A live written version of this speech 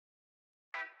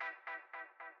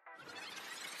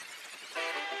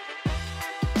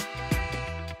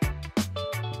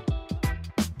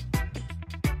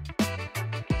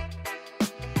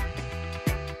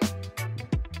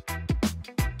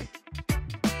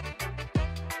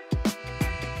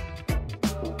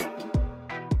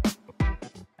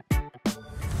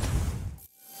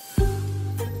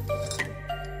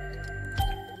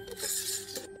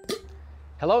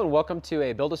Hello and welcome to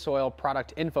a BuildASoil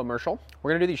product infomercial. We're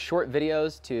going to do these short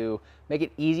videos to make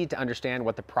it easy to understand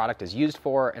what the product is used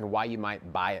for and why you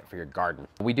might buy it for your garden.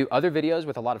 We do other videos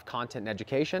with a lot of content and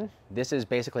education. This is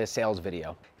basically a sales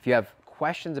video. If you have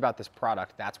questions about this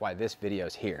product, that's why this video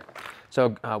is here.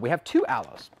 So we have two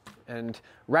aloes, and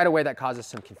right away that causes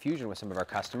some confusion with some of our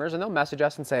customers, and they'll message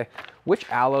us and say, which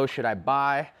aloe should I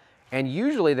buy? And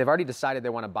usually they've already decided they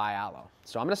want to buy aloe.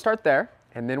 So I'm going to start there.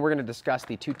 And then we're going to discuss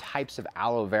the two types of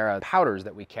aloe vera powders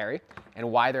that we carry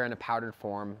and why they're in a powdered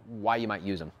form, why you might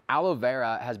use them. Aloe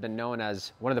vera has been known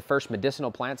as one of the first medicinal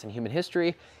plants in human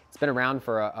history. It's been around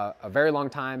for a very long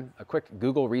time. A quick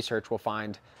Google research will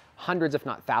find hundreds, if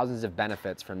not thousands, of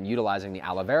benefits from utilizing the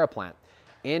aloe vera plant.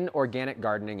 In organic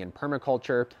gardening and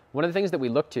permaculture, one of the things that we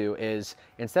look to is,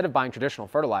 instead of buying traditional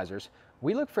fertilizers,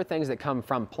 we look for things that come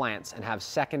from plants and have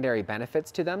secondary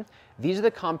benefits to them. These are the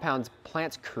compounds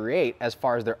plants create as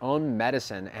far as their own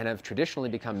medicine and have traditionally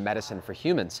become medicine for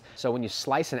humans. So when you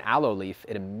slice an aloe leaf,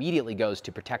 it immediately goes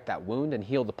to protect that wound and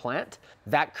heal the plant.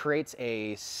 That creates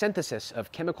a synthesis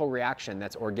of chemical reaction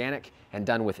that's organic and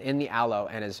done within the aloe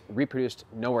and is reproduced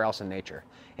nowhere else in nature.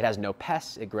 It has no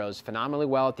pests, it grows phenomenally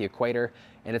well at the equator,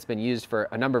 and it's been used for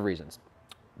a number of reasons.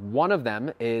 One of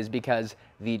them is because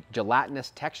the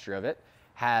gelatinous texture of it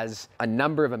has a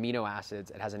number of amino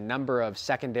acids. It has a number of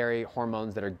secondary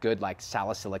hormones that are good, like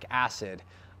salicylic acid.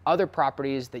 Other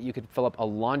properties that you could fill up a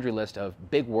laundry list of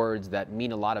big words that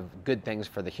mean a lot of good things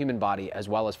for the human body as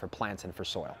well as for plants and for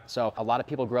soil. So a lot of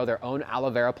people grow their own aloe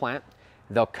vera plant.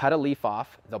 They'll cut a leaf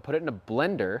off, they'll put it in a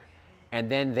blender, and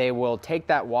then they will take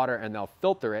that water and they'll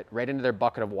filter it right into their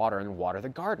bucket of water and water the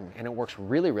garden. And it works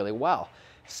really, really well.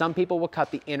 Some people will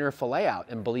cut the inner fillet out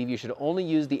and believe you should only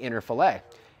use the inner fillet.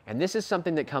 And this is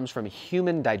something that comes from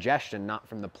human digestion, not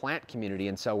from the plant community.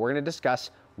 And so we're going to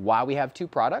discuss why we have two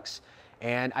products.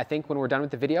 And I think when we're done with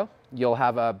the video, you'll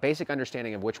have a basic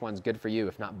understanding of which one's good for you,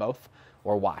 if not both,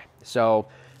 or why. So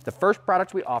the first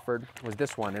product we offered was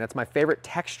this one, and it's my favorite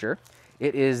texture.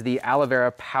 It is the aloe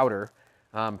vera powder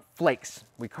flakes.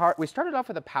 We started off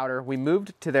with a powder. We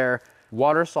moved to their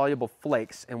water-soluble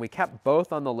flakes, and we kept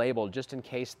both on the label just in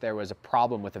case there was a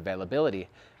problem with availability.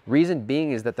 Reason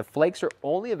being is that the flakes are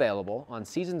only available on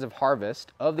seasons of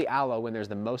harvest of the aloe when there's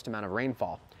the most amount of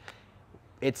rainfall.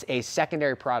 It's a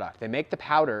secondary product. They make the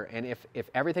powder, and if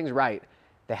everything's right,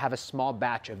 they have a small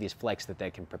batch of these flakes that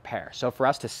they can prepare. So for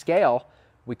us to scale,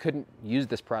 we couldn't use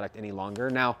this product any longer.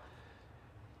 Now,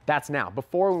 that's now.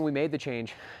 Before, when we made the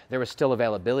change, there was still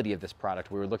availability of this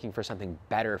product. We were looking for something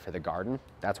better for the garden.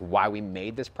 That's why we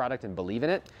made this product and believe in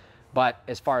it. But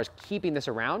as far as keeping this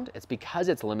around, it's because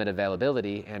it's limited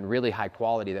availability and really high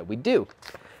quality that we do.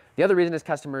 The other reason is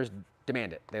customers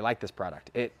demand it. They like this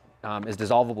product. It is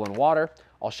dissolvable in water.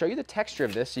 I'll show you the texture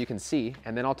of this so you can see,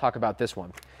 and then I'll talk about this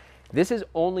one. This is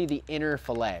only the inner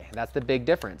fillet. That's the big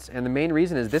difference. And the main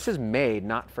reason is this is made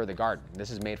not for the garden. This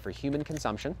is made for human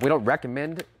consumption. We don't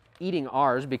recommend eating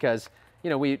ours because, you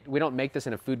know, we don't make this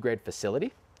in a food grade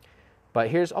facility.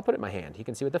 But I'll put it in my hand. You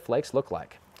can see what the flakes look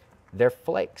like. They're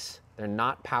flakes. They're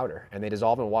not powder, and they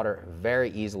dissolve in water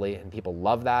very easily, and people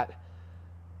love that.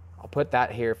 I'll put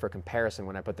that here for comparison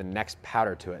when I put the next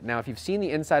powder to it. Now, if you've seen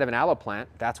the inside of an aloe plant,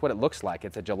 that's what it looks like.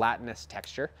 It's a gelatinous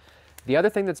texture. The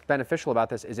other thing that's beneficial about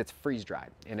this is it's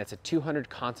freeze-dried, and it's a 200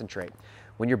 concentrate.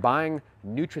 When you're buying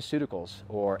nutraceuticals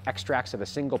or extracts of a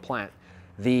single plant,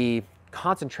 the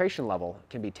concentration level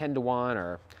can be 10 to 1,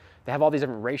 or they have all these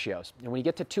different ratios. And when you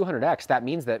get to 200x, that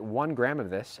means that 1 gram of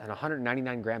this and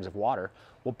 199 grams of water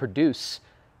will produce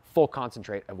full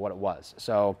concentrate of what it was.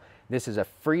 So this is a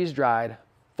freeze-dried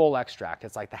full extract.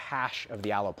 It's like the hash of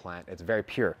the aloe plant. It's very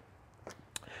pure.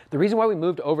 The reason why we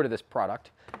moved over to this product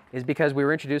is because we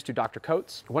were introduced to Dr.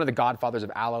 Coates, one of the godfathers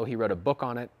of aloe. He wrote a book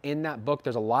on it. In that book,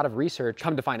 there's a lot of research.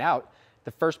 Come to find out,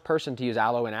 the first person to use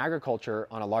aloe in agriculture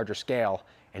on a larger scale,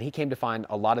 and he came to find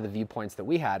a lot of the viewpoints that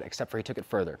we had, except for he took it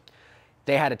further.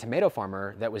 They had a tomato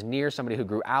farmer that was near somebody who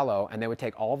grew aloe, and they would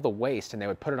take all of the waste and they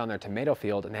would put it on their tomato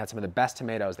field, and they had some of the best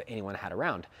tomatoes that anyone had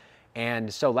around.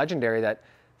 And so legendary that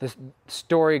this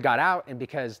story got out, and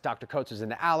because Dr. Coates was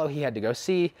into aloe, he had to go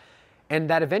see. And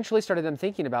that eventually started them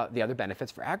thinking about the other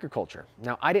benefits for agriculture.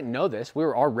 Now, I didn't know this. We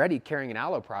were already carrying an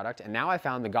aloe product, and now I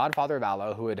found the godfather of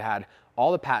aloe who had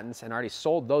all the patents and already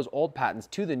sold those old patents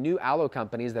to the new aloe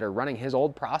companies that are running his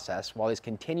old process while he's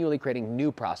continually creating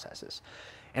new processes.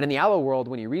 And in the aloe world,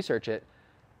 when you research it,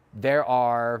 there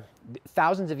are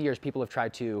thousands of years people have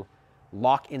tried to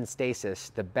lock in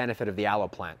stasis the benefit of the aloe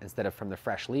plant instead of from the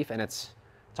fresh leaf, and it's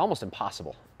almost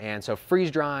impossible. And so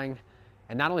freeze drying,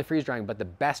 and not only freeze drying, but the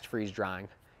best freeze drying,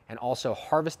 and also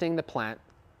harvesting the plant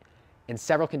in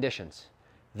several conditions.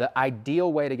 The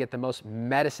ideal way to get the most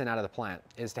medicine out of the plant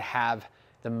is to have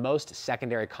the most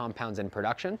secondary compounds in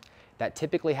production. That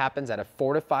typically happens at a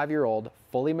 4 to 5 year old,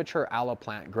 fully mature aloe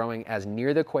plant growing as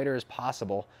near the equator as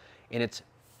possible in its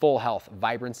full health,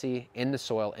 vibrancy, in the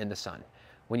soil, in the sun.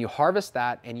 When you harvest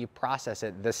that and you process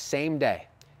it the same day,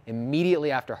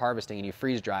 immediately after harvesting, and you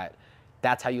freeze dry it,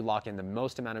 that's how you lock in the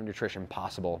most amount of nutrition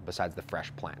possible besides the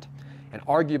fresh plant. And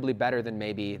arguably better than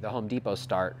maybe the Home Depot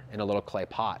start in a little clay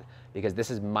pot, because this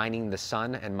is mining the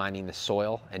sun and mining the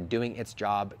soil and doing its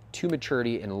job to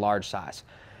maturity in large size.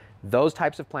 Those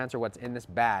types of plants are what's in this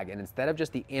bag, and instead of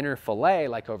just the inner fillet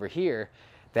like over here,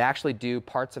 they actually do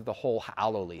parts of the whole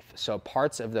aloe leaf. So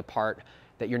parts of the part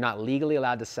that you're not legally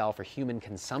allowed to sell for human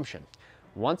consumption.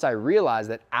 Once I realized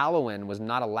that aloe was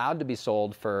not allowed to be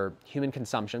sold for human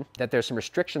consumption, that there's some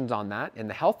restrictions on that in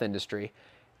the health industry,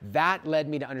 that led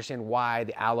me to understand why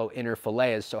the aloe inner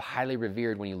fillet is so highly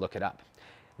revered when you look it up.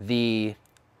 The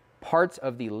parts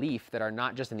of the leaf that are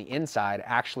not just in the inside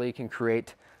actually can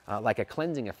create like a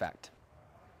cleansing effect.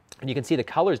 And you can see the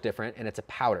color's different, and it's a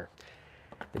powder.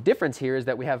 The difference here is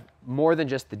that we have more than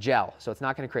just the gel, so it's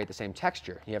not going to create the same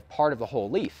texture. You have part of the whole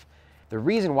leaf. The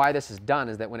reason why this is done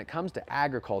is that when it comes to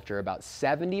agriculture, about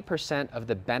 70% of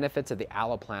the benefits of the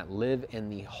aloe plant live in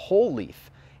the whole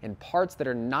leaf, in parts that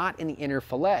are not in the inner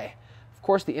fillet. Of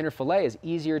course, the inner fillet is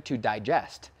easier to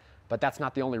digest, but that's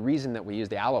not the only reason that we use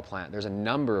the aloe plant. There's a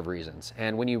number of reasons.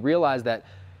 And when you realize that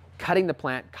cutting the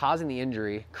plant, causing the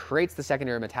injury, creates the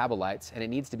secondary metabolites, and it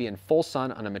needs to be in full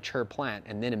sun on a mature plant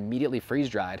and then immediately freeze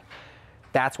dried,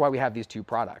 that's why we have these two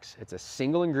products. It's a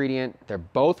single ingredient. They're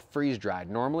both freeze dried.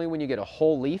 Normally when you get a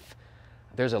whole leaf,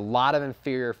 there's a lot of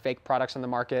inferior fake products on the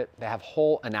market. They have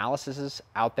whole analyses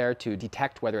out there to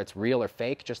detect whether it's real or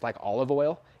fake, just like olive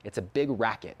oil. It's a big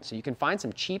racket. So you can find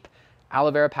some cheap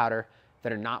aloe vera powder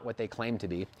that are not what they claim to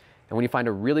be. And when you find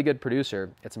a really good producer,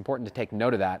 it's important to take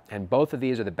note of that. And both of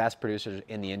these are the best producers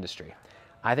in the industry.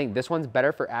 I think this one's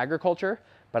better for agriculture,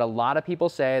 but a lot of people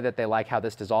say that they like how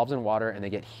this dissolves in water and they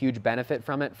get huge benefit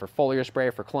from it for foliar spray,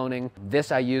 for cloning.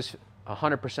 This I use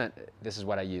 100%, this is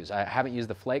what I use. I haven't used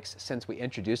the flakes since we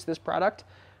introduced this product,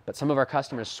 but some of our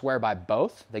customers swear by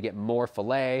both. They get more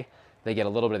fillet, they get a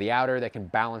little bit of the outer, they can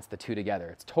balance the two together.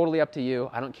 It's totally up to you.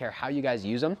 I don't care how you guys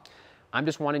use them. I'm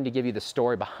just wanting to give you the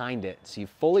story behind it so you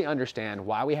fully understand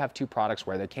why we have two products,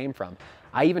 where they came from.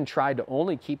 I even tried to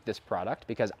only keep this product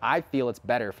because I feel it's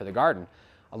better for the garden.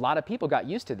 A lot of people got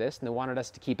used to this and they wanted us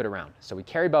to keep it around. So we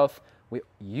carry both. We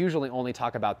usually only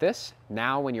talk about this.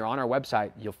 Now when you're on our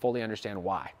website, you'll fully understand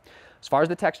why. As far as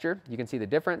the texture, you can see the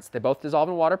difference. They both dissolve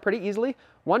in water pretty easily.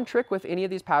 One trick with any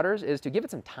of these powders is to give it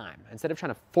some time. Instead of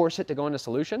trying to force it to go into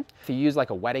solution, if you use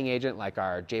like a wetting agent like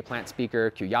our J-Plant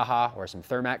Speaker, Q-Yaha, or some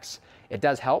Thermex, it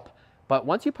does help. But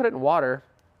once you put it in water,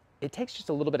 it takes just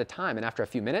a little bit of time, and after a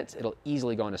few minutes, it'll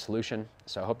easily go into solution.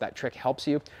 So I hope that trick helps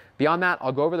you. Beyond that,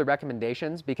 I'll go over the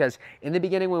recommendations, because in the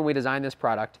beginning when we designed this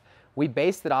product, we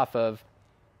based it off of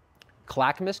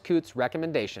Clackamas Coote's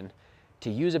recommendation to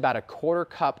use about a 1/4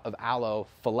 cup of aloe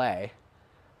fillet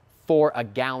for a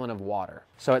gallon of water.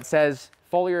 So it says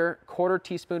foliar 1/4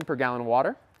 teaspoon per gallon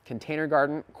water, container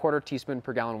garden 1/4 teaspoon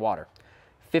per gallon water,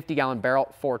 50-gallon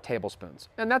barrel 4 tablespoons.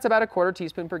 And that's about a 1/4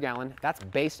 teaspoon per gallon. That's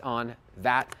based on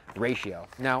that ratio.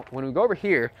 Now, when we go over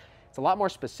here, it's a lot more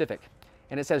specific,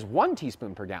 and it says 1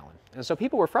 teaspoon per gallon. And so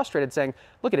people were frustrated saying,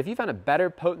 look, if you found a better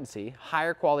potency,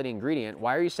 higher quality ingredient,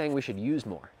 why are you saying we should use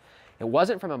more? It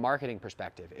wasn't from a marketing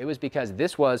perspective. It was because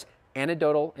this was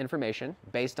anecdotal information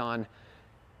based on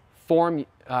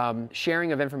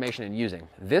sharing of information and using.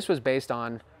 This was based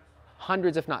on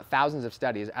hundreds, if not thousands of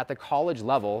studies at the college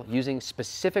level using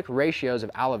specific ratios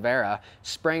of aloe vera,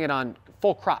 spraying it on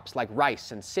full crops like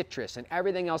rice and citrus and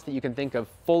everything else that you can think of,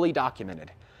 fully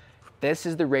documented. This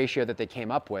is the ratio that they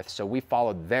came up with, so we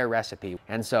followed their recipe.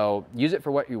 And so use it for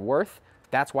what you're worth.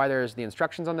 That's why there's the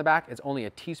instructions on the back. It's only a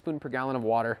teaspoon per gallon of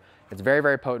water. It's very,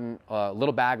 very potent. A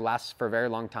little bag lasts for a very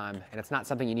long time, and it's not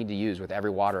something you need to use with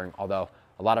every watering, although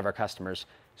a lot of our customers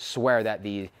swear that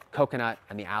the coconut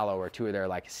and the aloe are two of their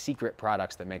like secret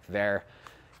products that make their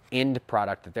end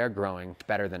product that they're growing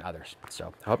better than others.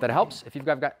 So I hope that helps. If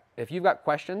you've got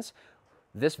questions,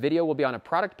 this video will be on a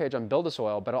product page on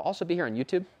BuildASoil, but it'll also be here on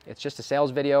YouTube. It's just a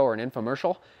sales video or an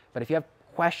infomercial. But if you have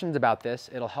questions about this,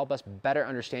 it'll help us better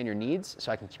understand your needs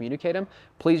so I can communicate them.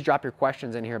 Please drop your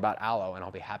questions in here about aloe and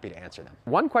I'll be happy to answer them.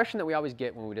 One question that we always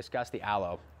get when we discuss the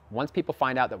aloe, once people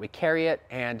find out that we carry it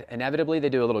and inevitably they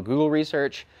do a little Google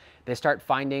research, they start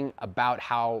finding about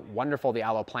how wonderful the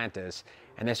aloe plant is.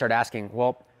 And they start asking,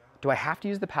 well, do I have to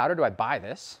use the powder? Do I buy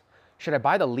this? Should I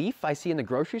buy the leaf I see in the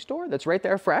grocery store that's right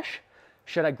there fresh?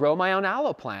 Should I grow my own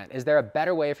aloe plant? Is there a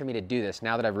better way for me to do this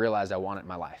now that I've realized I want it in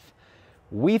my life?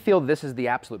 We feel this is the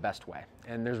absolute best way.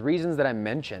 And there's reasons that I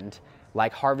mentioned,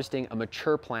 like harvesting a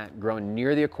mature plant grown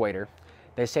near the equator.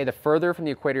 They say the further from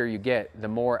the equator you get, the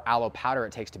more aloe powder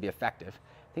it takes to be effective.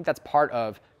 I think that's part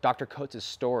of Dr. Coates'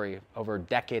 story over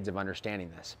decades of understanding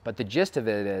this. But the gist of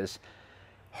it is,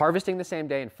 harvesting the same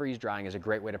day and freeze drying is a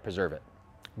great way to preserve it.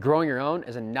 Growing your own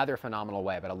is another phenomenal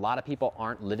way, but a lot of people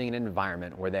aren't living in an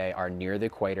environment where they are near the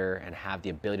equator and have the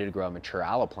ability to grow a mature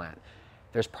aloe plant.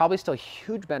 There's probably still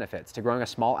huge benefits to growing a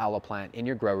small aloe plant in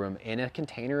your grow room in a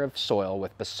container of soil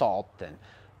with basalt and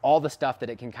all the stuff that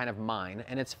it can kind of mine,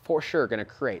 and it's for sure going to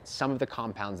create some of the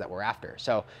compounds that we're after.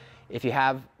 So if you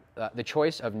have the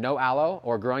choice of no aloe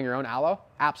or growing your own aloe,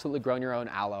 absolutely growing your own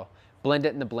aloe. Blend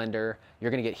it in the blender.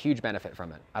 You're going to get huge benefit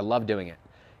from it. I love doing it.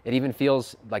 It even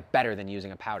feels like better than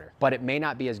using a powder, but it may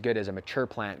not be as good as a mature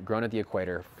plant grown at the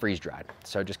equator, freeze dried.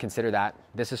 So just consider that.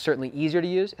 This is certainly easier to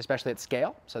use, especially at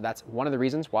scale. So that's one of the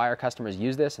reasons why our customers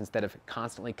use this instead of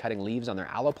constantly cutting leaves on their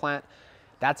aloe plant.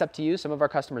 That's up to you. Some of our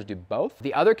customers do both.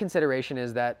 The other consideration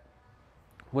is that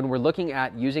when we're looking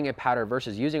at using a powder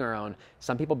versus using our own,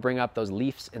 some people bring up those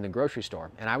leaves in the grocery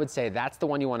store. And I would say that's the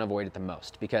one you want to avoid it the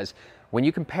most, because when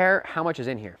you compare how much is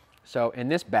in here, so in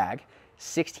this bag,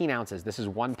 16 ounces, this is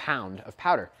 1 pound of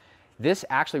powder. This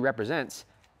actually represents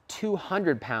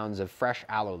 200 pounds of fresh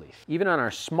aloe leaf. Even on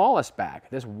our smallest bag,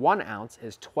 this 1 ounce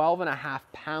is 12.5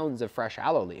 pounds of fresh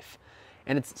aloe leaf.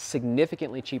 And it's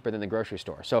significantly cheaper than the grocery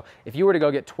store. So if you were to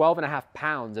go get 12.5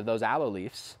 pounds of those aloe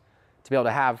leaves to be able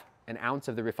to have an ounce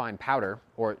of the refined powder,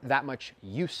 or that much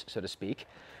use, so to speak,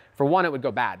 for one, it would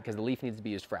go bad because the leaf needs to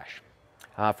be used fresh.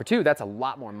 For two, that's a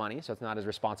lot more money, so it's not as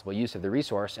responsible use of the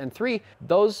resource. And three,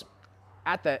 those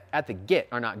at the get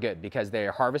are not good because they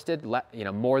are harvested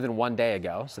more than 1 day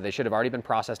ago, so they should have already been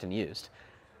processed and used.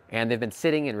 And they've been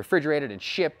sitting and refrigerated and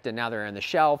shipped, and now they're on the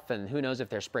shelf, and who knows if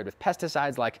they're sprayed with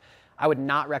pesticides. Like, I would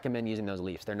not recommend using those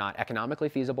leaves. They're not economically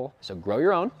feasible, so grow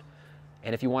your own.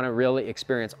 And if you want to really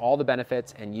experience all the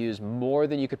benefits and use more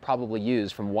than you could probably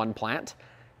use from one plant,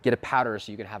 get a powder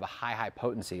so you can have a high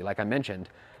potency. Like I mentioned,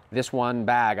 this one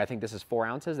bag, I think this is 4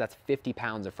 ounces, that's 50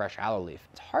 pounds of fresh aloe leaf.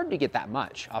 It's hard to get that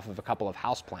much off of a couple of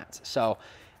house plants. So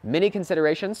many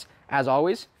considerations. As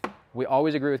always, we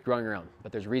always agree with growing your own,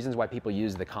 but there's reasons why people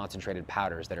use the concentrated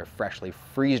powders that are freshly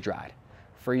freeze-dried.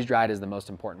 Freeze-dried is the most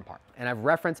important part. And I've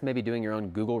referenced maybe doing your own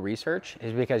Google research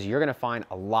is because you're gonna find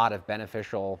a lot of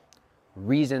beneficial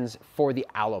reasons for the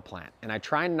aloe plant. And I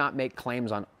try and not make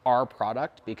claims on our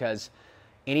product because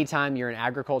anytime you're in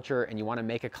agriculture and you want to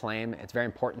make a claim, it's very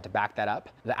important to back that up.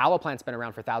 The aloe plant's been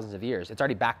around for thousands of years. It's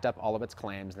already backed up all of its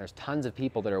claims, and there's tons of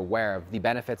people that are aware of the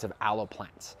benefits of aloe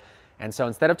plants. And so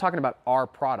instead of talking about our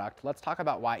product, let's talk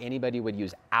about why anybody would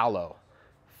use aloe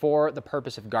for the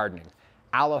purpose of gardening.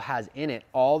 Aloe has in it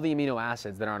all the amino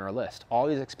acids that are on our list, all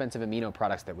these expensive amino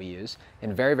products that we use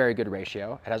in very, very good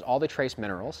ratio. It has all the trace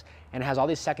minerals, and it has all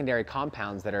these secondary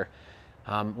compounds that are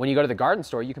when you go to the garden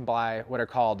store, you can buy what are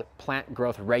called plant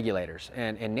growth regulators.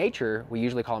 And in nature, we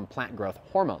usually call them plant growth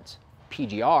hormones.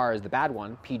 PGR is the bad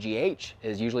one. PGH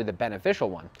is usually the beneficial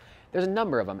one. There's a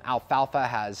number of them. Alfalfa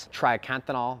has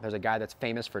triacanthanol. There's a guy that's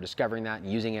famous for discovering that and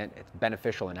using it. It's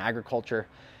beneficial in agriculture.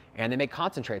 And they make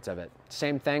concentrates of it.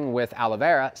 Same thing with aloe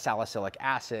vera, salicylic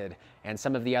acid, and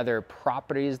some of the other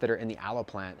properties that are in the aloe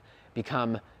plant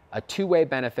become a two-way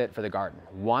benefit for the garden.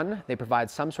 One, they provide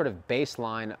some sort of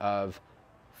baseline of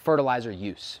fertilizer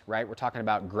use, right? We're talking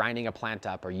about grinding a plant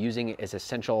up or using it as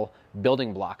essential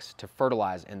building blocks to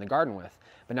fertilize in the garden with.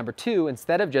 But number two,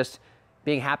 instead of just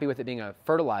being happy with it being a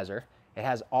fertilizer, it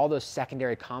has all those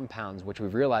secondary compounds which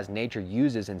we've realized nature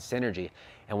uses in synergy.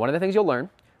 And one of the things you'll learn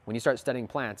when you start studying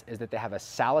plants is that they have a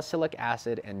salicylic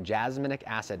acid and jasminic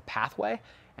acid pathway.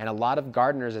 And a lot of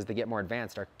gardeners, as they get more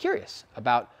advanced, are curious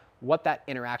about what that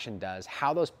interaction does,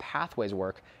 how those pathways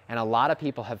work. And a lot of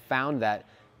people have found that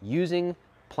using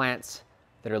plants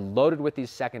that are loaded with these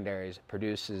secondaries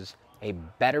produces a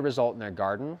better result in their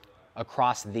garden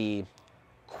across the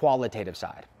qualitative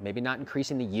side. Maybe not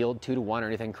increasing the yield 2 to 1 or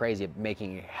anything crazy, but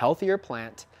making a healthier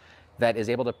plant that is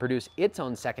able to produce its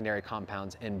own secondary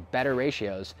compounds in better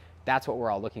ratios. That's what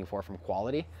we're all looking for from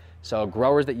quality. So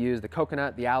growers that use the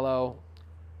coconut, the aloe,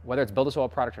 whether it's BuildASoil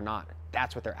product or not,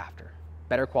 that's what they're after.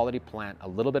 Better quality plant, a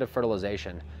little bit of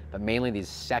fertilization, but mainly these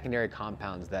secondary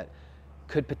compounds that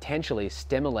could potentially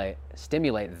stimulate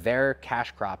their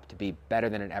cash crop to be better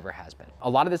than it ever has been. A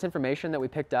lot of this information that we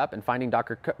picked up and finding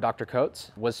Dr.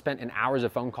 Coates was spent in hours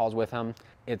of phone calls with him.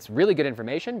 It's really good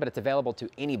information, but it's available to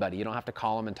anybody. You don't have to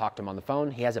call him and talk to him on the phone.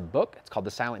 He has a book. It's called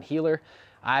The Silent Healer.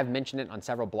 I've mentioned it on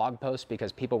several blog posts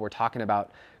because people were talking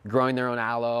about growing their own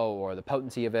aloe or the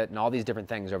potency of it and all these different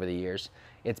things over the years.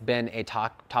 It's been a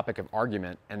topic of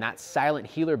argument, and that Silent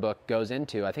Healer book goes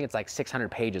into, I think it's like 600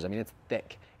 pages. I mean, it's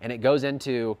thick. And it goes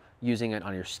into using it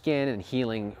on your skin and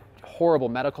healing horrible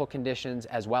medical conditions,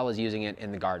 as well as using it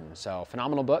in the garden. So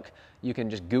phenomenal book. You can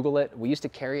just Google it. We used to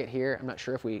carry it here. I'm not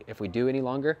sure if we do any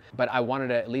longer, but I wanted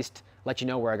to at least let you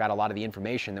know where I got a lot of the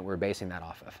information that we're basing that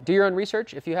off of. Do your own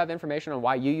research. If you have information on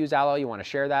why you use aloe, you want to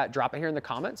share that, drop it here in the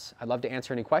comments. I'd love to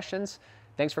answer any questions.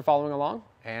 Thanks for following along,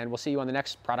 and we'll see you on the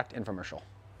next product infomercial.